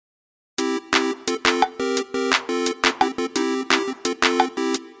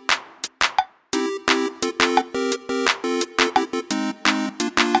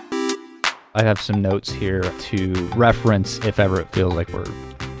I have some notes here to reference if ever it feels like we're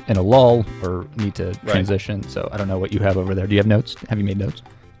in a lull or need to transition. So I don't know what you have over there. Do you have notes? Have you made notes?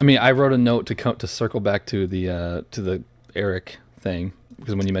 I mean, I wrote a note to circle back to the Eric thing,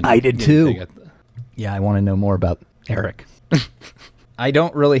 because when you mentioned I did too. Yeah, I want to know more about Eric. I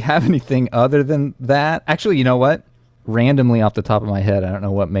don't really have anything other than that. Actually, you know what? Randomly off the top of my head, I don't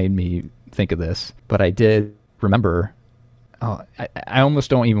know what made me think of this, but I did remember. Oh, I almost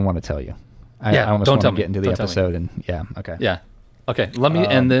don't even want to tell you. I almost want to get into the episode and okay. Yeah. Okay, let me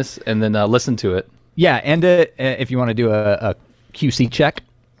end this and then listen to it. Yeah, end it if you want to do a QC check.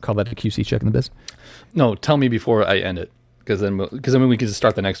 Call that a QC check in the biz. No, tell me before I end it, because then we can just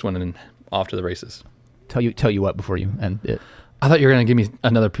start the next one and then off to the races. Tell you what before you end it. I thought you were going to give me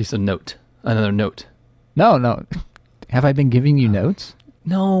another note. No. Have I been giving you notes?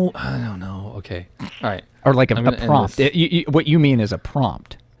 No, I don't know. Okay, all right. Or like a prompt. What you mean is a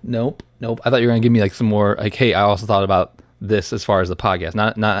prompt. Nope. I thought you were going to give me like some more, like, hey, I also thought about this as far as the podcast,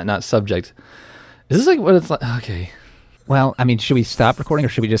 not subject. Is this like what it's like? Okay. Well, I mean, should we stop recording, or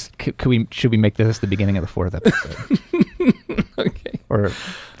should we just should we make this the beginning of the 4th episode? Okay. Or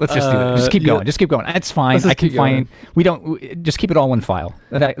let's just do it. Just keep going. Just keep going. It's fine. I can find. We don't just keep it all one file.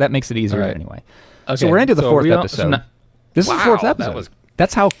 That makes it easier anyway. Okay. So we're into the 4th episode. This is the 4th episode.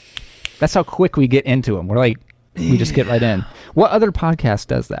 That's how quick we get into them. We're like, we just get right in. What other podcast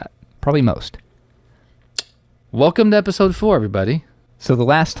does that? Probably most. Welcome to episode 4, everybody. So the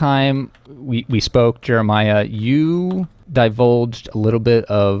last time we spoke, Jeremiah, you divulged a little bit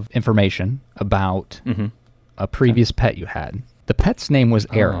of information about a previous pet you had. The pet's name was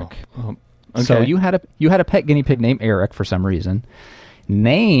Eric. Okay. So you had a pet guinea pig named Eric for some reason,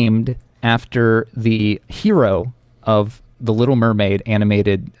 named after the hero of the Little Mermaid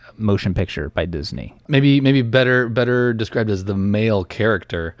animated motion picture by Disney. Maybe better described as the male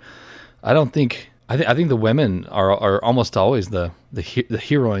character. I think the women are almost always the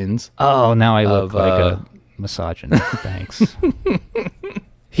heroines. Oh, now I look like a misogynist. Thanks.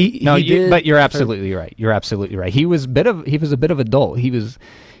 But you're absolutely right. You're absolutely right. He was a bit of a dolt. He was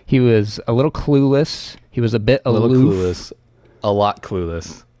a little clueless. He was a bit aloof. A lot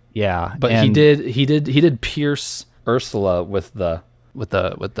clueless. Yeah, but he did pierce Ursula with the what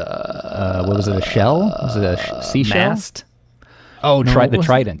was it, a shell? Was it a seashell? Mast? Oh, no, the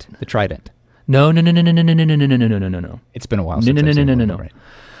trident. The trident. No. It's been a while since I've seen it. Right.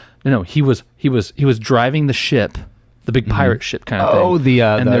 No. He was driving the ship, the big pirate ship kind of thing. Oh,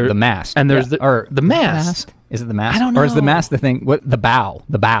 the mast. And there's the mast. Is it the mast? I don't know. Or is the mast the thing? What the bow?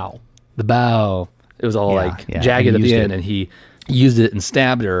 The bow. It was all jagged at the end, and he used it and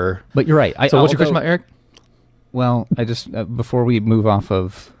stabbed her. But you're right. So what's your question about Eric? Well, I just before we move off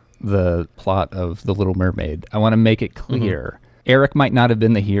of the plot of The Little Mermaid, I want to make it clear. Eric might not have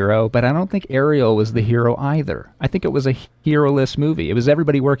been the hero, but I don't think Ariel was the hero either. I think it was a hero-less movie. It was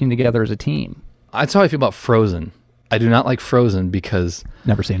everybody working together as a team. That's how I feel about Frozen. I do not like Frozen because...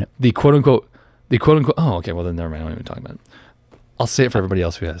 Never seen it. The quote-unquote... Oh, okay, well then never mind. I don't even talk about it. I'll say it for everybody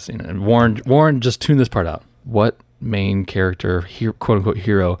else who has seen it. And Warren, just tune this part out. What main character, quote-unquote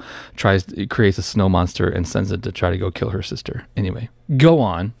hero, creates a snow monster and sends it to try to go kill her sister? Anyway, go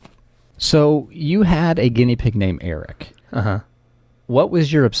on. So you had a guinea pig named Eric. Uh-huh. What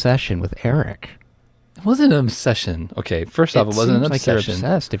was your obsession with Eric? It wasn't an obsession. Okay, first off, it wasn't an obsession. Like you're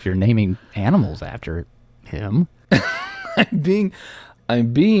obsessed if you're naming animals after him.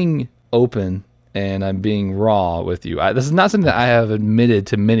 I'm being open and I'm being raw with you. This is not something that I have admitted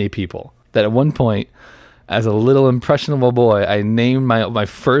to many people. That at one point, as a little impressionable boy, I named my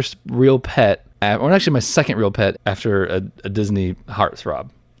first real pet, or actually my second real pet, after a Disney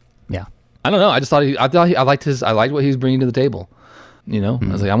heartthrob. Yeah. I don't know. I just thought I liked what he was bringing to the table. You know, I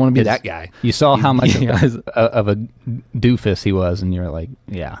was like, I want to be that guy. You saw how much of a doofus he was, and you're like,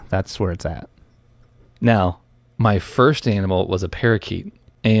 yeah, that's where it's at. Now, my first animal was a parakeet,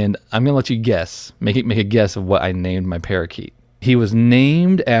 and I'm gonna let you guess, make a guess of what I named my parakeet. He was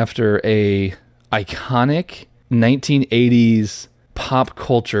named after a iconic 1980s pop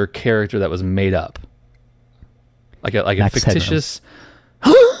culture character that was made up, like a fictitious.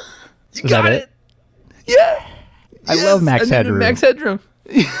 You got it. Yeah. I love Max Headroom. Max Headroom.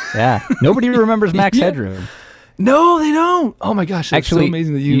 Yeah. Nobody remembers Max Headroom. No, they don't. Oh my gosh. That's so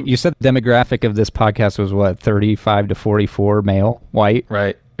amazing that you said the demographic of this podcast was what, 35 to 44 male, white?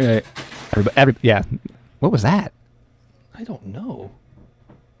 Right. Yeah. What was that? I don't know.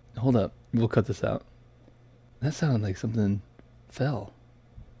 Hold up. We'll cut this out. That sounded like something fell.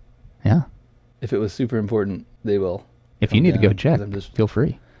 Yeah. If it was super important, they will. If you need to go check, feel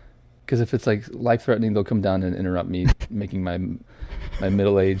free. Because if it's like life-threatening, they'll come down and interrupt me making my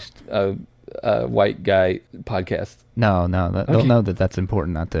middle-aged white guy podcast. No, they'll know that that's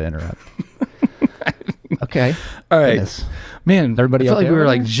important not to interrupt. Okay. All right. Goodness. Man, Everybody I feel okay like we were over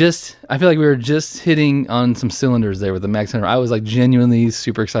like I feel like we were just hitting on some cylinders there with the max headroom. I was like genuinely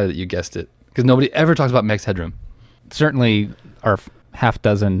super excited that you guessed it because nobody ever talks about max headroom. Certainly our half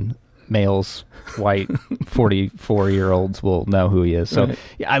dozen males, white 44-year-olds will know who he is. So Right.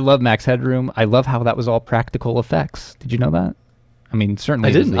 yeah, I love Max Headroom. I love how that was all practical effects. Did you know that? I mean, certainly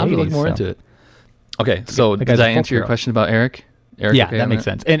I it was didn't. the I would 80s, look more so- into it. Okay, so the did guy's a I answer your folk hero. question about Eric? Eric Yeah, okay that on makes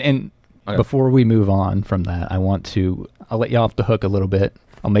sense. And Okay. before we move on from that, I'll let you off the hook a little bit.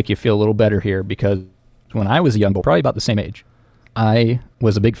 I'll make you feel a little better here because when I was young, probably about the same age, I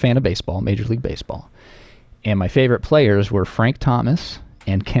was a big fan of baseball, Major League Baseball. And my favorite players were Frank Thomas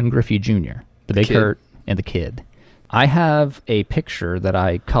and Ken Griffey Jr., the Big Kid. Hurt and the Kid. I have a picture that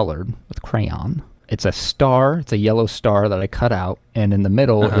I colored with crayon. It's a star. It's a yellow star that I cut out. And in the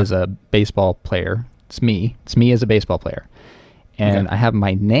middle is a baseball player. It's me. It's me as a baseball player. And Okay. I have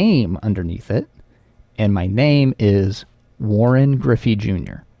my name underneath it. And my name is Warren Griffey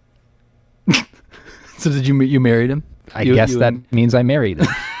Jr. So did you married him? I guess that means I married him.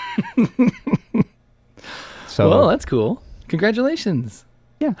 So, Well, that's cool. Congratulations.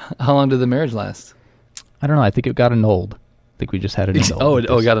 yeah. How long did the marriage last? I don't know. I think it got annulled. I think we just had it annulled.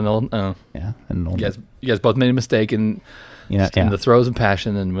 Oh, it got an old. Oh, Yeah, annulled. you guys both made a mistake in Yeah, the throes of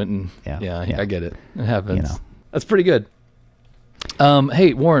passion and went and Yeah. I get it. It happens. You know. That's pretty good.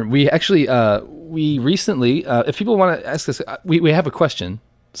 Hey Warren, we actually we recently if people want to ask us, we have a question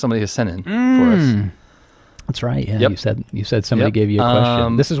somebody has sent in for us. That's right. Yeah, Yep. you said somebody Yep. gave you a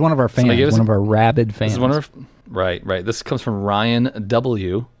question. This is one of our somebody gave fans, us one of our rabid fans. This is one of our, right. This comes from Ryan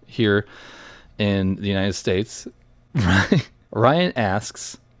W. here in the United States. Ryan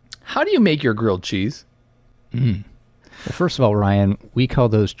asks, "How do you make your grilled cheese?" Well, first of all, Ryan, we call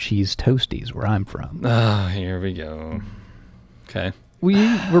those cheese toasties where I'm from. Oh, here we go. Okay. We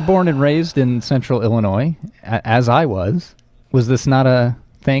were born and raised in central Illinois, as I was. Was this not a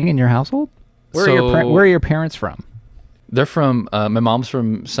thing in your household? Where are your parents from? They're from. My mom's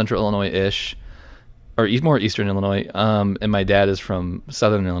from Central Illinois-ish, or more Eastern Illinois. And my dad is from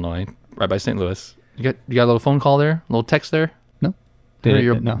Southern Illinois, right by St. Louis. You got a little phone call there, a little text there. No. Or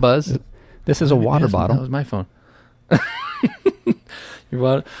your No. buzz. This is a water That bottle. was my phone.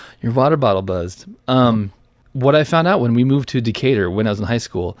 Your water bottle buzzed. What I found out when we moved to Decatur when I was in high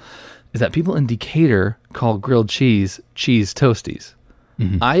school is that people in Decatur call grilled cheese toasties.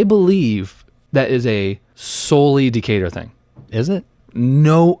 I believe that is a solely Decatur thing. Is it?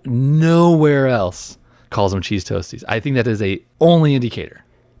 Nowhere else calls them cheese toasties. I think that is a only in Decatur.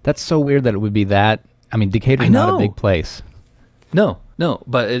 That's so weird that it would be that. I mean, Decatur's I not a know. big place. No,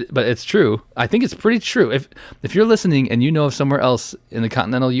 but it's true. I think it's pretty true. If you're listening and you know of somewhere else in the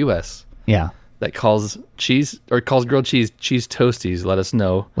continental U.S. Yeah. that calls grilled cheese toasties, let us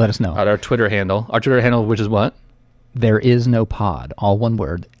know. Let us know. At our Twitter handle. Our Twitter handle, which is what? There is no pod. All one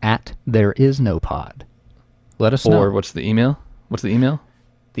word. At there is no pod. Let us know. Or what's the email? What's the email?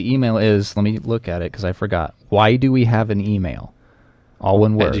 The email is, let me look at it because I forgot. Why do we have an email? All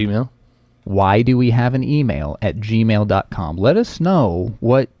one word. At Gmail? Why do we have an email at gmail.com? Let us know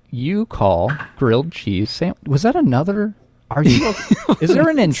what you call grilled cheese sandwich. Was that another? Are you? Is there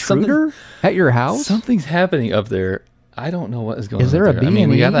an intruder at your house? Something's happening up there. I don't know what is going on. Is there up a there. I mean,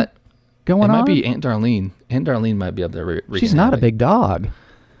 we got B&E that. going It might on? be Aunt Darlene. Aunt Darlene might be up there. wreaking She's not a havoc. big dog.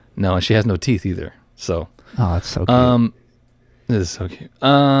 No, and she has no teeth either. So, Oh, that's so cute. this is so cute.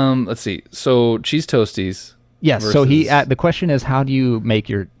 Let's see. So cheese toasties. Yes. So versus- the question is, how do you make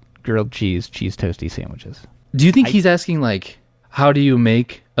your grilled cheese toasty sandwiches? Do you think he's asking like, how do you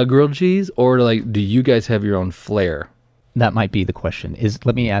make a grilled cheese, or like, do you guys have your own flair? That might be the question.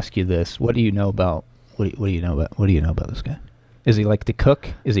 Let me ask you this: what do you know about what do you know about this guy? Is he like to cook?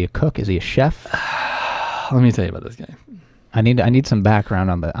 Is he a cook? Is he a chef? Let me tell you about this guy. I need some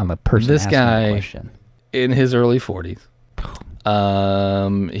background on the person. This asking guy- the question. In his early 40s,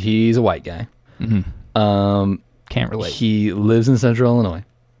 he's a white guy. Can't relate. He lives in Central Illinois.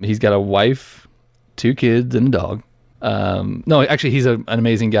 He's got a wife, 2 kids, and a dog. No, actually, he's an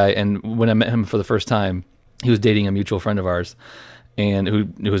amazing guy. And when I met him for the first time, he was dating a mutual friend of ours, and who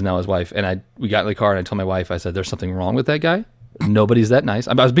is now his wife. And we got in the car, and I told my wife, I said, "There's something wrong with that guy. Nobody's that nice."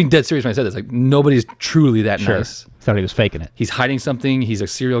 I was being dead serious when I said this. Like, nobody's truly that Sure. nice. Thought he was faking it. He's hiding something. He's a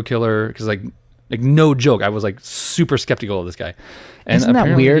serial killer. Because like no joke, I was like super skeptical of this guy. And Isn't that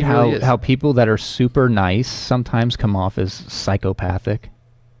apparently weird he really is. how people that are super nice sometimes come off as psychopathic?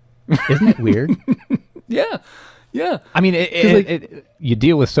 Isn't it weird? Yeah. Yeah. I mean, like- you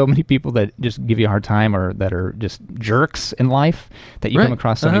deal with so many people that just give you a hard time or that are just jerks in life that you come Right.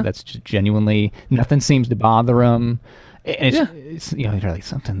 across somebody that's just genuinely, nothing seems to bother them. And Yeah. it's you're like,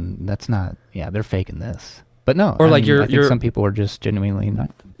 something that's not, they're faking this. But no, Or I like mean, I think you're- some people are just genuinely not.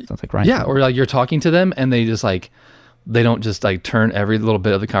 Sounds like Ryan. Yeah, or like you're talking to them and they just like they don't just like turn every little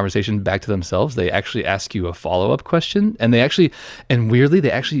bit of the conversation back to themselves. They actually ask you a follow-up question, and weirdly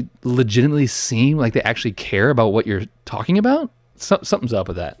they actually legitimately seem like they actually care about what you're talking about. Something's up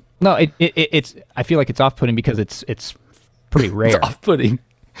with that. No, it's. I feel like it's off-putting because it's pretty rare. It's off-putting.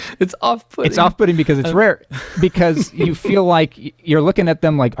 It's off-putting. It's off-putting because it's rare. Because you feel like you're looking at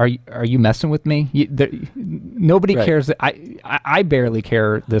them like, are you messing with me? Nobody Right. cares. I barely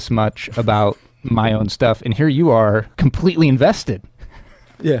care this much about my own stuff, and here you are completely invested.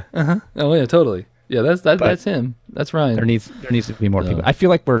 Yeah. Oh yeah, totally. Yeah, that's him. That's Ryan. There needs to be more people. I feel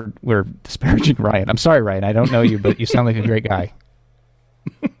like we're disparaging Ryan. I'm sorry, Ryan. I don't know you, but you sound like a great guy.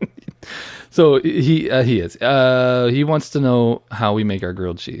 So he is. He wants to know how we make our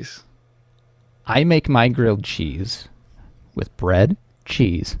grilled cheese. I make my grilled cheese with bread,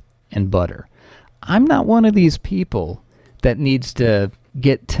 cheese, and butter. I'm not one of these people that needs to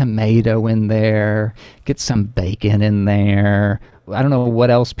get tomato in there, get some bacon in there. I don't know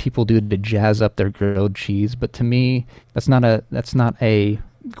what else people do to jazz up their grilled cheese, but to me, that's not a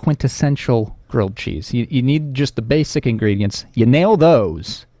quintessential grilled cheese. You need just the basic ingredients. You nail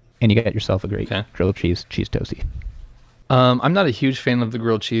those, and you got yourself a great grilled cheese toasty. I'm not a huge fan of the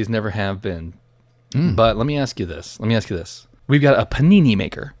grilled cheese, never have been. But let me ask you this. We've got a panini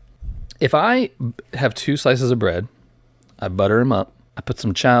maker. If I have 2 slices of bread, I butter them up, I put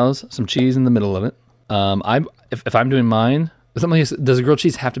some cheese in the middle of it. If I'm doing mine, does the grilled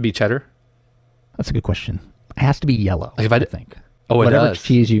cheese have to be cheddar? That's a good question. It has to be yellow, Like I think. Oh, it Whatever does.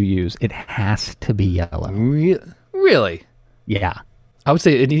 cheese you use, it has to be yellow. Really? Yeah. I would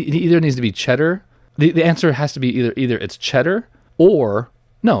say it either needs to be cheddar. The answer has to be either it's cheddar or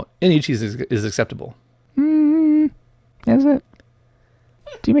no. Any cheese is acceptable. Is it?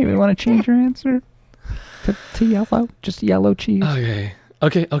 Do you maybe want to change your answer to yellow? Just yellow cheese?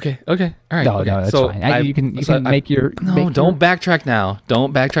 Okay. All right. No, okay. that's fine. You can make your... No, don't backtrack now.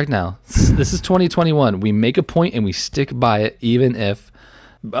 Don't backtrack now. This is 2021. We make a point and we stick by it, even if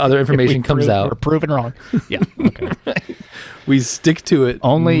other information comes out. We're proven wrong. Yeah. Okay. We stick to it.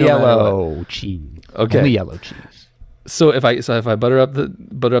 Only no matter what. yellow cheese. Okay. Only yellow cheese. So if I butter up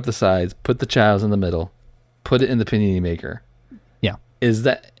the sides, put the chives in the middle, put it in the panini maker. Yeah. Is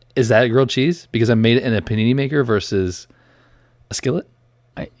that a grilled cheese? Because I made it in a panini maker versus a skillet.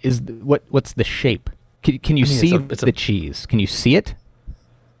 What's the shape? Can you see the cheese? Can you see it?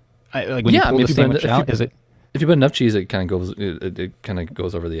 Like when you pull the sandwich out, is it? If you put enough cheese, it kind of goes. It kind of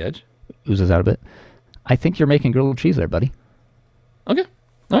goes over the edge. Oozes out a bit. I think you're making grilled cheese there, buddy. Okay,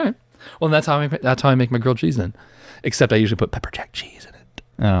 all right. Well, that's how I make my grilled cheese then. Except I usually put pepper jack cheese in it.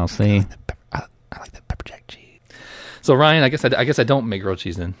 Oh, see. I like the pepper jack cheese. So Ryan, I guess I don't make grilled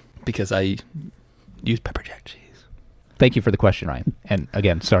cheese then because I use pepper jack cheese. Thank you for the question, Ryan. And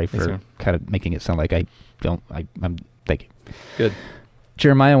again, sorry Yes, for sir. kind of making it sound like I'm thank you. Good.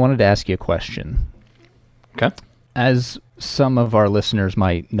 Jeremiah, I wanted to ask you a question. Okay. As some of our listeners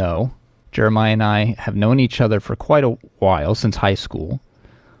might know, Jeremiah and I have known each other for quite a while, since high school.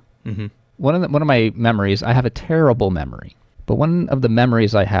 Mm-hmm. One of my memories, I have a terrible memory, but one of the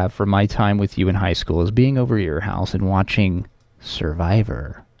memories I have from my time with you in high school is being over at your house and watching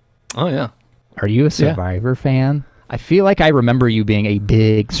Survivor. Oh yeah. Are you a Survivor fan? I feel like I remember you being a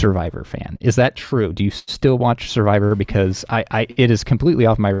big Survivor fan. Is that true? Do you still watch Survivor? Because it is completely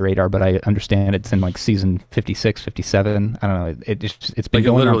off my radar, but I understand it's in like season 56, 57. I don't know. It's been Like it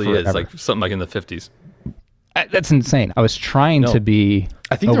going on literally forever. is like something like in the 50s. That's insane. I was trying to be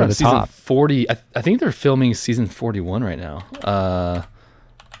I think over they're on the season top. 40. I think they're filming season 41 right now.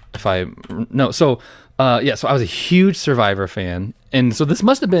 So I was a huge Survivor fan, and so this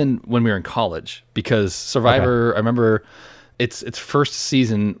must have been when we were in college because Survivor. I remember its first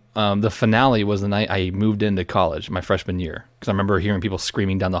season. The finale was the night I moved into college, my freshman year, because I remember hearing people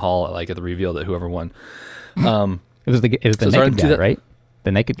screaming down the hall at the reveal that whoever won. It was the naked guy, right?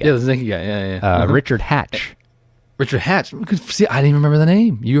 The naked guy. Yeah, the naked guy. Yeah. Richard Hatch. Richard Hatch. See, I didn't even remember the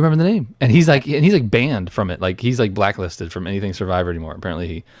name. You remember the name? And he's like banned from it. Like he's like blacklisted from anything Survivor anymore. Apparently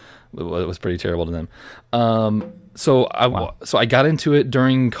he was pretty terrible to them. So I got into it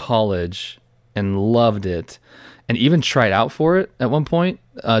during college and loved it, and even tried out for it at one point.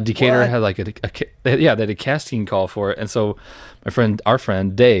 Decatur had like they had a casting call for it, and so our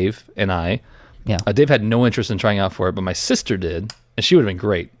friend Dave and I. Yeah. Dave had no interest in trying out for it, but my sister did, and she would have been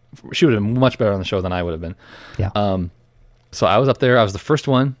great. She would have been much better on the show than I would have been. Yeah. So I was up there. I was the first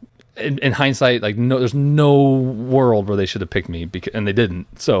one. In hindsight, like there's no world where they should have picked me, and they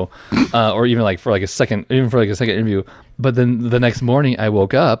didn't. So, or even like for like a second interview. But then the next morning, I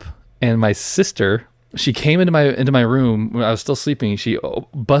woke up and my sister, she came into my room when I was still sleeping. She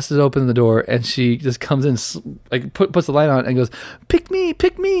busted open the door and she just comes in, like puts the light on and goes, "Pick me,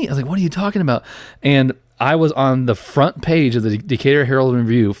 pick me." I was like, "What are you talking about?" And I was on the front page of the Decatur Herald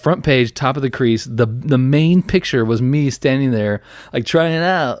Review, front page, top of the crease. The main picture was me standing there, like trying it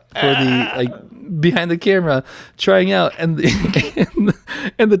out for the like behind the camera, trying out, and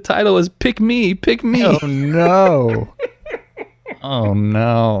and the title was "Pick Me, Pick Me." Oh no! Oh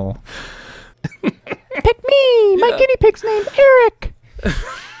no! Pick me! My guinea pig's named Eric.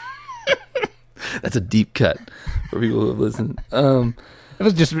 That's a deep cut for people who have listened. That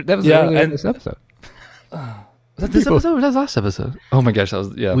was Yeah, earlier in and- this episode. Was that this episode or was that last episode? Oh my gosh, that was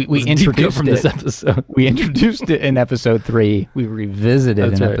We it was a deep cut introduced from this it. episode. We introduced it in episode 3. We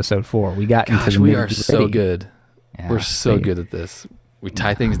revisited That's in right. episode 4. We got Gosh, into the we are nitty-gritty. so good. Yeah, We're so see? good at this. We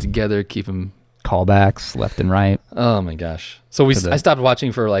tie things together, keep them. Callbacks left and right. Oh my gosh! So I stopped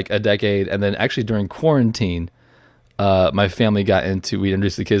watching for like a decade, and then actually during quarantine, my family we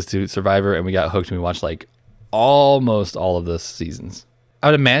introduced the kids to Survivor, and we got hooked, and we watched like almost all of the seasons. I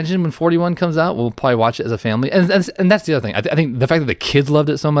would imagine when 41 comes out, we'll probably watch it as a family, and that's the other thing. I think the fact that the kids loved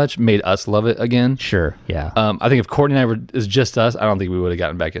it so much made us love it again. Sure, yeah. I think if Courtney and I is just us, I don't think we would have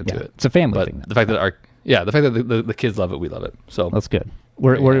gotten back into Yeah, it. it's a family But thing. the fact that the kids love it, we love it. So That's good.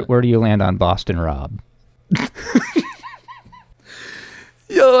 Where do you land on Boston Rob?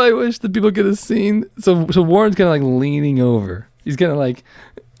 Yo, I wish that people could have seen. So Warren's kind of like leaning over. He's kind of like,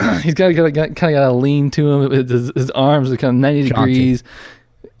 he's kind of got a lean to him. His arms are kind of 90 Jaunty. degrees.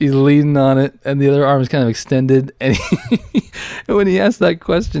 He's leaning on it, and the other arm is kind of extended. And, and when he asked that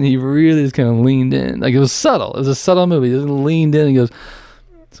question, he really just kind of leaned in. Like it was subtle. It was a subtle move. He just leaned in and goes,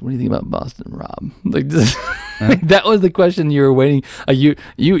 "So what do you think about Boston Rob?" Like this. Like, that was the question you were waiting. You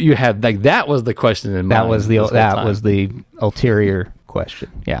had like that was the question in mind. That was the ulterior question.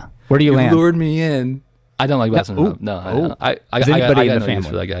 Yeah. Where do you land? lured me in. I don't like Boston Rob. No, I don't. I Is got anybody in no the use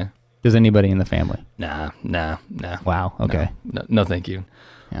for family? that guy. Does anybody in the family? Nah. Wow. Okay. No, thank you.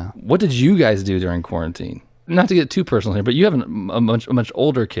 Yeah. What did you guys do during quarantine? Not to get too personal here, but you have a much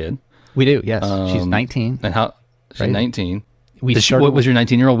older kid. We do. Yes. She's 19. And how? She's Right. 19. We What started. was your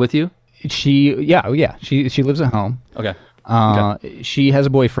 19-year-old with you? She lives at home. Okay. She has a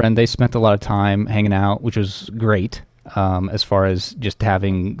boyfriend. They spent a lot of time hanging out, which was great. As far as just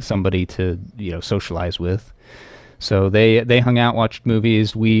having somebody to socialize with. So they hung out, watched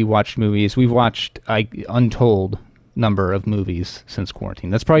movies. We watched movies. We've watched untold number of movies since quarantine.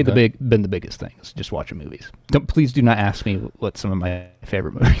 That's probably been the biggest thing. Is just watching movies. Please do not ask me what some of my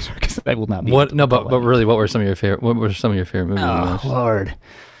favorite movies are, because I will not be. What? No, but really, what were some of your favorite? What were some of your favorite movies? Oh Lord.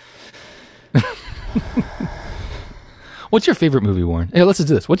 What's your favorite movie, Warren? Hey, let's just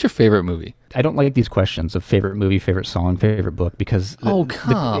do this. What's your favorite movie? I don't like these questions of favorite movie, favorite song, favorite book, because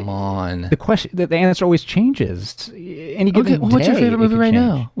Come on. the question, the answer always changes. Any given Okay, well, what's your day, favorite it movie could right change.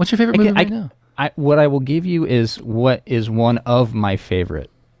 now? What's your favorite movie right now? What I will give you is what is one of my favorite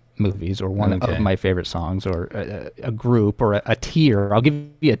movies, or one Okay. of my favorite songs, or a group, or a tier. I'll give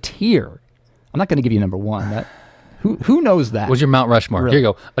you a tier. I'm not going to give you number one. That who knows that? What's your Mount Rushmore? Really? Here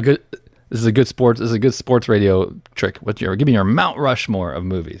you go. This is a good sports radio trick. Give me your Mount Rushmore of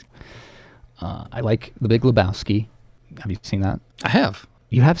movies. I like The Big Lebowski. Have you seen that? I have.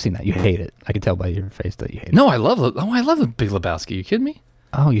 You have seen that. You hate it. I can tell by your face that you hate it. No, I love the Big Lebowski. You kidding me?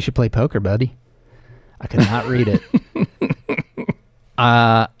 Oh, you should play poker, buddy. I could not read it.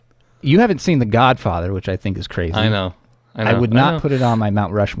 You haven't seen The Godfather, which I think is crazy. I know. I would not put it on my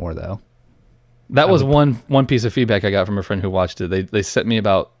Mount Rushmore, though. That was one piece of feedback I got from a friend who watched it. They sent me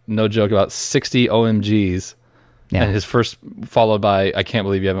about 60 OMGs, Yeah. and his first followed by I can't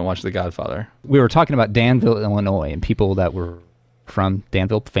believe you haven't watched The Godfather. We were talking about Danville, Illinois, and people that were from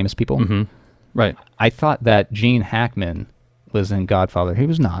Danville, famous people. Mm-hmm. Right. I thought that Gene Hackman was in Godfather. He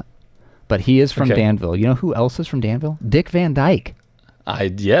was not, but he is from Okay. Danville. You know who else is from Danville? Dick Van Dyke.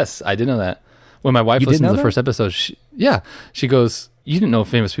 Yes, I did know that. When my wife You did listened to know the that? first episode, she goes, "You didn't know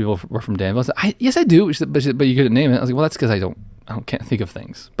famous people were from Danville?" I said, "Yes, I do," but you couldn't name it. I was like, "Well, that's because I can't think of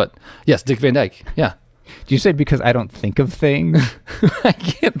things." But yes, Dick Van Dyke. Yeah, Do you say because I don't think of things? I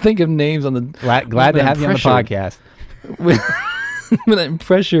can't think of names on the. Glad to when have I'm you on the pressured. podcast. When I'm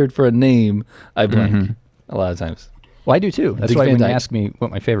pressured for a name, I blank a lot of times. Well, I do too. That's Dick why Van when Dyke. you ask me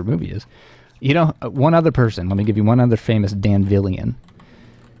what my favorite movie is, one other person. Let me give you one other famous Danvillian.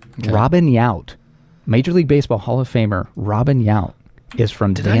 Okay. Robin Yount, Major League Baseball Hall of Famer Robin Yount. is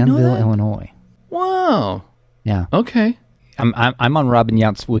from Did I know Danville, that? Illinois. Wow. Yeah. Okay. I'm on Robin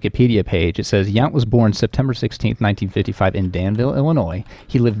Yount's Wikipedia page. It says Yount was born September 16th, 1955 in Danville, Illinois.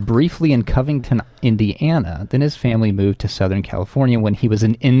 He lived briefly in Covington, Indiana. Then his family moved to Southern California when he was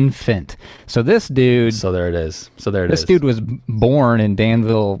an infant. So this dude... So there it is. This dude was born in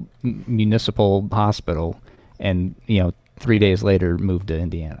Danville Municipal Hospital and, 3 days later moved to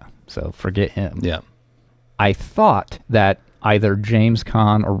Indiana. So forget him. Yeah. I thought that either James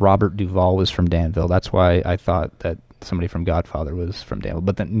Caan or Robert Duvall was from Danville. That's why I thought that somebody from Godfather was from Danville,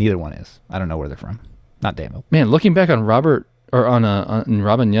 but then neither one is. I don't know where they're from. Not Danville. Man, looking back on Robin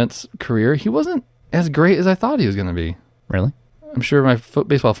Yount's career, he wasn't as great as I thought he was going to be. Really? I'm sure my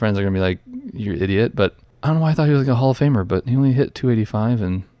baseball friends are going to be like, "You're an idiot," but I don't know why I thought he was like a Hall of Famer, but he only hit 285,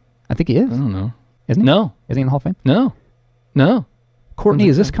 and I think he is. I don't know. Isn't he? No. Is he in the Hall of Fame? No. Courtney,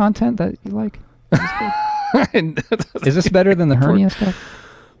 is this content that you like? Is this better than the hernia stuff?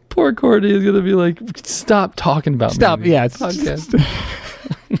 Poor Courtney is going to be like, stop talking about me. Yeah. Podcast.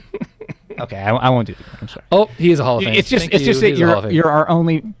 Okay, I won't do that. I'm sorry. Oh, he is a Hall of Fame. It's just that you're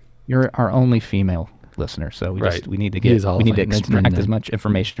our only female listener, so we need to extract as much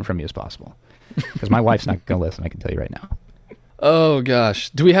information from you as possible. Because my wife's not going to listen. I can tell you right now. Oh gosh,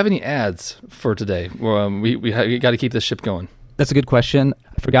 do we have any ads for today? We got to keep this ship going. That's a good question.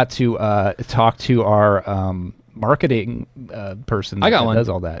 I forgot to talk to our marketing person I got that one. does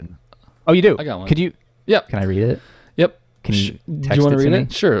all that. Oh, you do? I got one. Could you? Yep. Can I read it? Yep. Can you Do text you want to read me?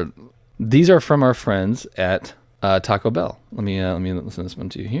 it? Sure. These are from our friends at Taco Bell. Let me listen this one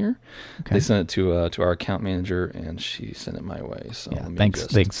to you here. Okay. They sent it to our account manager, and she sent it my way. So Yeah. let me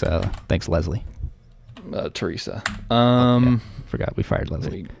Thanks, Leslie. Teresa. Forgot we fired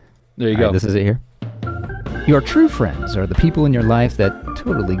Leslie. There you All go. right, this is it here. Your true friends are the people in your life that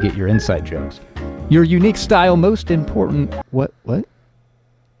totally get your inside jokes. Your unique style most important. What?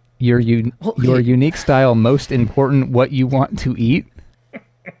 Your unique style most important. What you want to eat.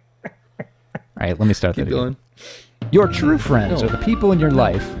 All right, let me start Keep that going. again. Your true friends are the people in your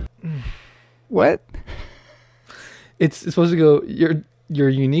life. What? It's supposed to go your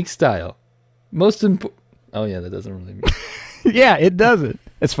unique style. Most important. Oh yeah, that doesn't really mean. Yeah, it doesn't.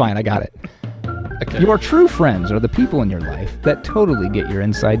 It's fine. I got it. Okay. Your true friends are the people in your life that totally get your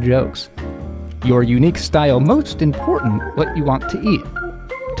inside jokes. Your unique style most important, what you want to eat.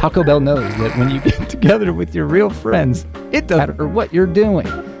 Taco Bell knows that when you get together with your real friends, it doesn't matter what you're doing,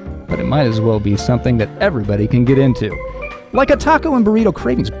 but it might as well be something that everybody can get into. Like a taco and burrito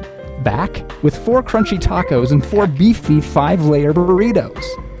cravings back with 4 crunchy tacos and 4 beefy 5-layer burritos.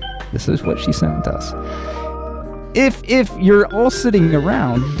 This is what she sent us. If you're all sitting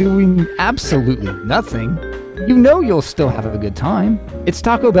around doing absolutely nothing, you know you'll still have a good time. It's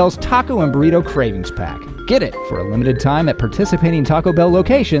Taco Bell's Taco and Burrito Cravings Pack. Get it for a limited time at participating Taco Bell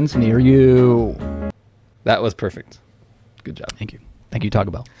locations near you. That was perfect. Good job. Thank you. Thank you, Taco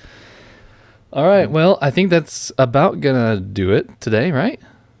Bell. All right. Well, I think that's about gonna do it today, right?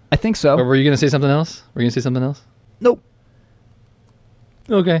 I think so. Or were you gonna say something else? Nope.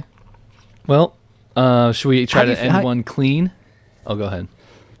 Okay. Well, should we try to end one clean? Oh, go ahead.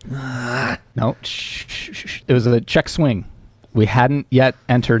 No. Shh. It was a check swing. We hadn't yet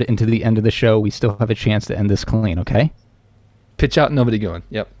entered into the end of the show. We still have a chance to end this clean, okay? Pitch out, nobody going.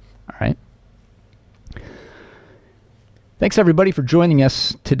 Yep. All right. Thanks, everybody, for joining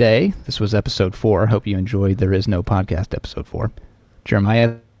us today. This was episode 4. Hope you enjoyed There Is No Podcast, episode 4.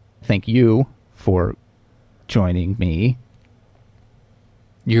 Jeremiah, thank you for joining me.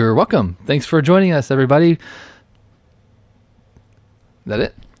 You're welcome. Thanks for joining us, everybody. Is that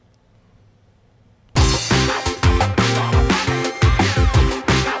it?